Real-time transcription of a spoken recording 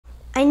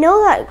I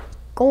know that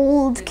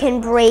gold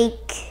can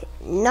break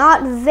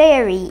not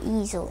very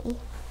easily.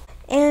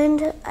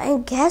 And I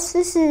guess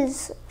this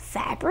is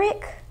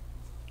fabric?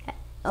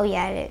 Oh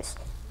yeah, it is.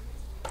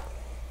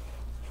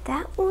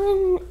 That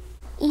one,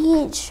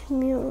 each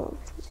mural.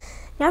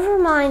 Never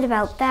mind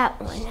about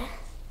that one.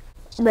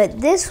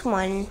 But this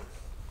one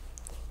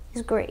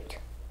is great.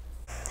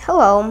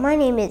 Hello, my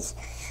name is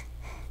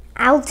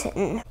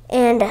Alton,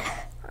 and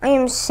I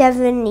am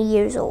 7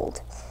 years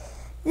old.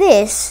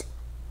 This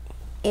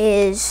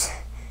is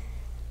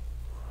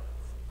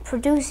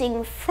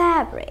producing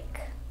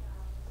fabric,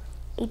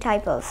 a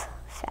type of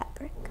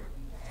fabric.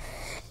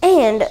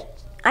 And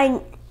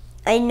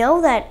I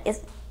know that if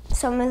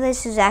some of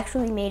this is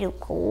actually made of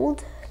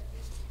gold,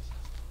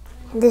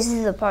 this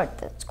is the part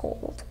that's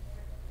gold.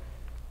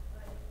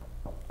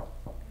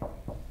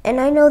 And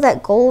I know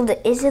that gold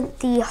isn't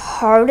the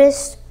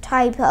hardest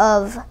type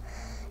of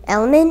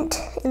element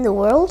in the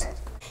world.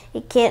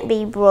 It can't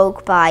be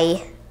broke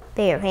by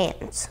bare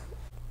hands.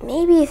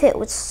 Maybe if it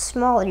was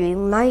smaller, you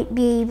might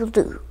be able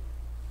to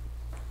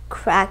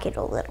crack it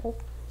a little.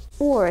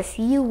 Or if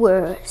you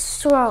were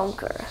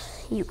stronger,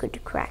 you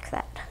could crack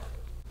that.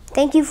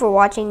 Thank you for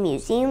watching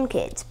Museum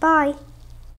Kids. Bye.